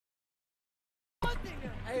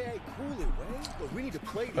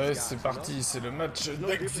Ouais, c'est parti, c'est le match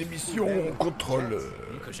d'exhibition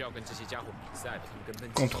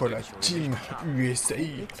contre la team USA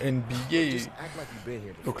NBA.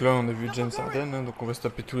 Donc là, on a vu James Harden, hein, donc on va se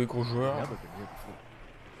taper tous les gros joueurs.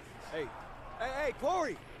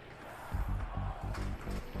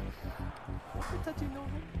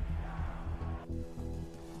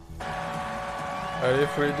 Allez,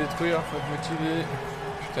 faut les détruire, faut être motivé.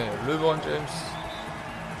 Putain, LeBron James,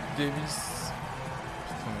 Davis.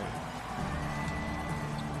 Putain.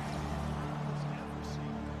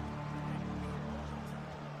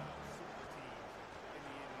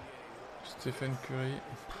 Stephen Curry,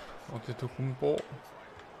 Antetokounmpo.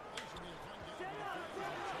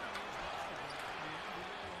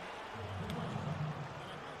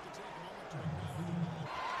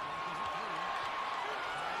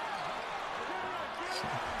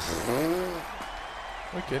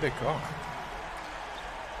 Ok, d'accord.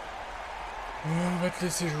 On va te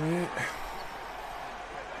laisser jouer.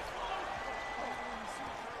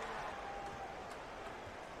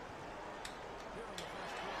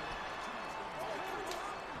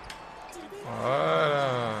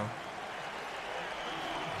 Voilà.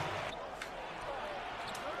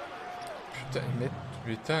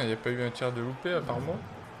 Putain, il n'y a pas eu un tir de loupé apparemment.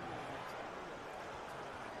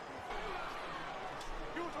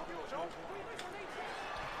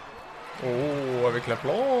 Oh, avec la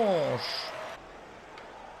planche.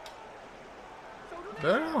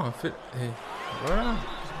 Ben non, fait... Et voilà.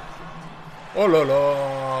 Oh là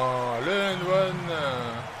là, le N1.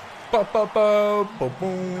 Papa, on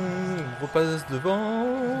repasse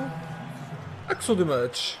devant. Action de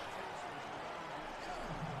match.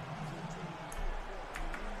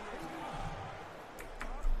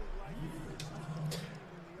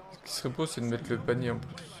 Ce qui serait beau, c'est de mettre le panier en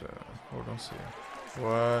plus au lancer.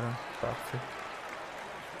 Voilà, parfait.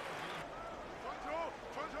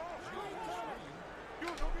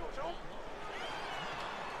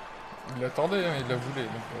 Il l'attendait, hein, il la voulait,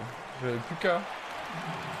 donc j'avais plus qu'à.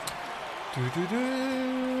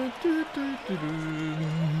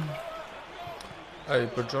 Allez,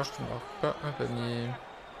 Paul George, tu ne marques pas un panier.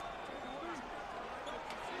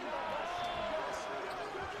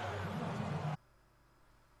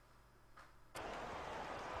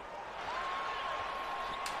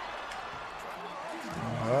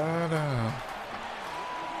 Voilà.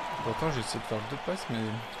 Pourtant, j'essaie de faire 2 passes, mais...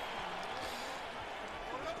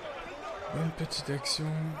 Une petite action.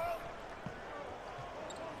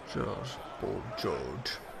 George, Paul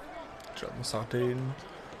George. James Harden.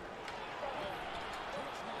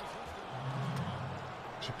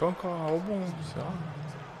 J'ai pas encore un rebond, c'est vrai.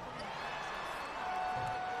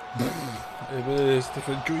 Eh ben,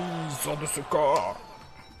 Stephen Curry sort de ce corps.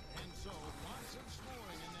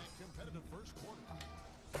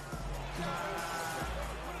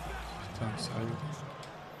 Putain, sérieux.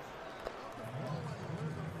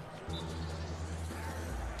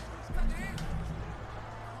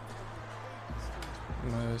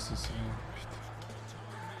 Ouais, c'est ça. Putain.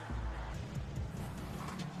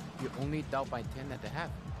 You're only down by 10 at the half.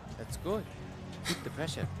 That's good. Keep the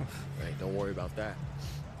pressure. Hey, don't worry about that.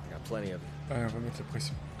 I got plenty of it. Ouais, on va mettre la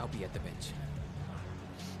pression. I'll be at the bench.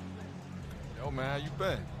 Yo, man, how you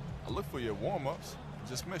been? I looked for you at warm-ups.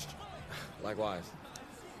 Just missed you. Likewise.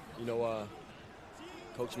 You know,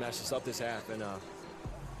 Coach matched us up this half, and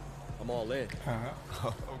I'm all in.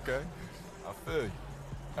 Okay, I feel you.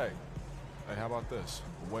 Hey, how about this?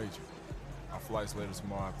 A wager. Our flight's later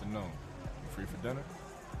tomorrow afternoon. You free for dinner?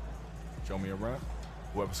 Show me around.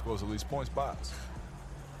 Whoever scores the least points buys.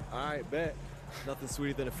 All right, bet. Nothing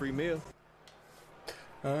sweeter than a free meal.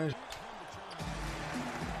 Oh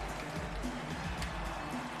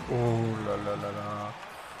là là là là.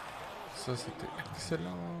 Ça c'était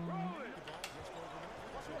excellent.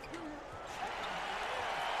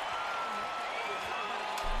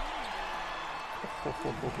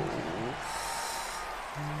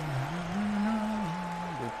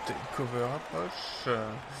 Le takeover approche.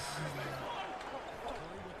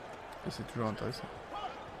 Et c'est toujours intéressant.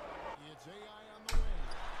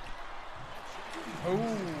 Oh!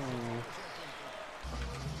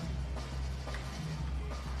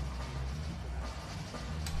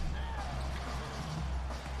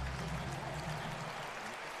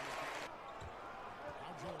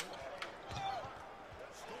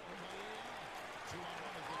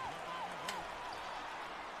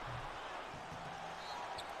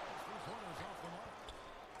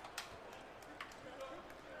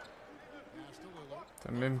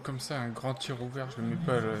 Même comme ça, un grand tir ouvert, je le mets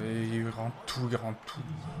pas là, et il rentre tout,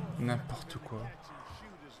 n'importe quoi.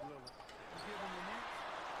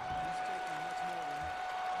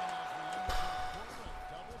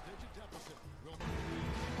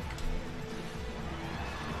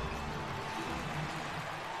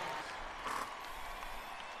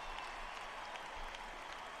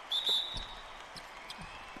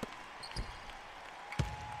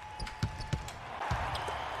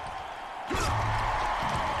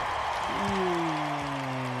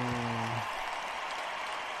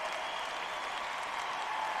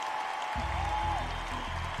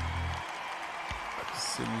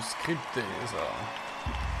 C'est du scripté, ça.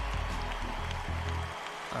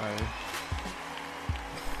 Allez.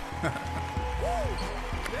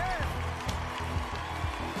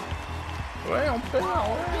 Ouais, on perd, ouais,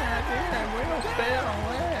 allez, ouais, on perd,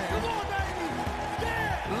 ouais.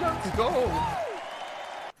 Let's go.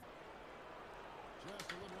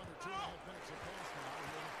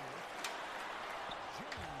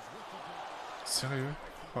 Sérieux?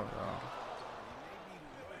 Oh là.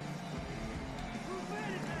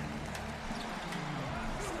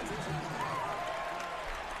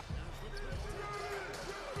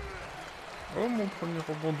 Oh, mon premier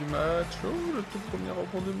rebond du match. Oh, le tout premier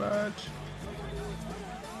rebond du match.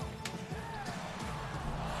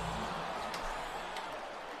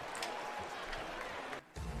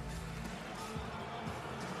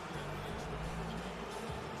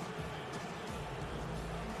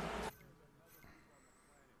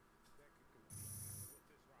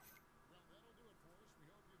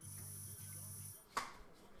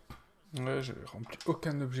 Ouais, j'ai rempli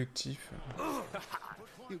aucun objectif.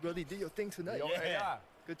 You really did your thing tonight. Yo, AI.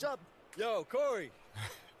 Good job. Yo, Corey.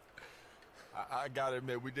 I gotta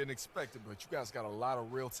admit, we didn't expect it, but you guys got a lot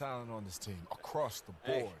of real talent on this team, across the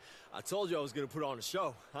Hey, board. I told you I was gonna put on a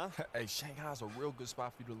show, huh? Hey, Shanghai's a real good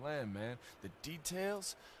spot for you to land, man. The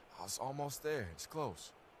details, I was almost there. It's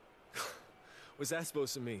close. What's that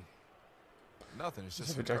supposed to mean? Nothing, it's Ça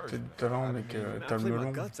just veut dire que t'es encouragement. talent, mais que Man, t'as I le played my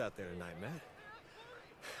melon. guts out there tonight, man.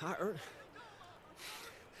 I earned...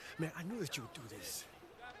 Man, I knew that you would do this.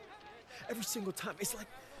 Every single time. It's like,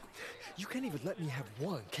 you can't even let me have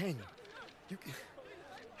one, can you?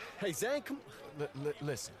 Hey, Zane, come...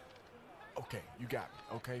 Listen. Okay, you got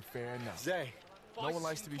me. Okay, fair enough. Zane. No one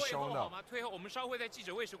likes to be shown up. 退后，我们稍后在记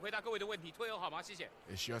者会时回答各位的问题。退后好吗？谢谢。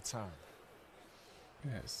 It's your time.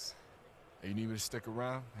 Yes. Hey, you need me to stick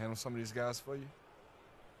around, handle some of these guys for you?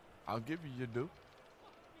 I'll give you your due.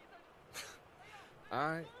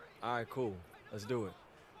 All right, cool. Let's do it.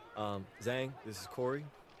 Zane, this is Corey.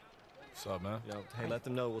 What's up, man? You know, hey, let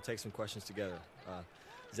them know we'll take some questions together.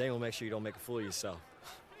 Zane will make sure you don't make a fool of yourself.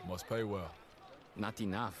 Must pay well. Not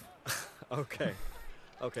enough. Okay.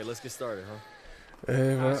 Okay, let's get started, huh?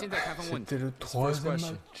 Et voilà, c'est c'était le troisième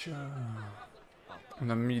match. On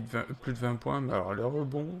a mis plus de 20 points, mais alors les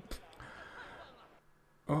rebonds...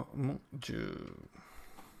 Oh mon Dieu.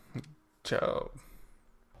 Ciao.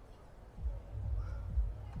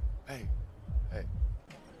 Hey,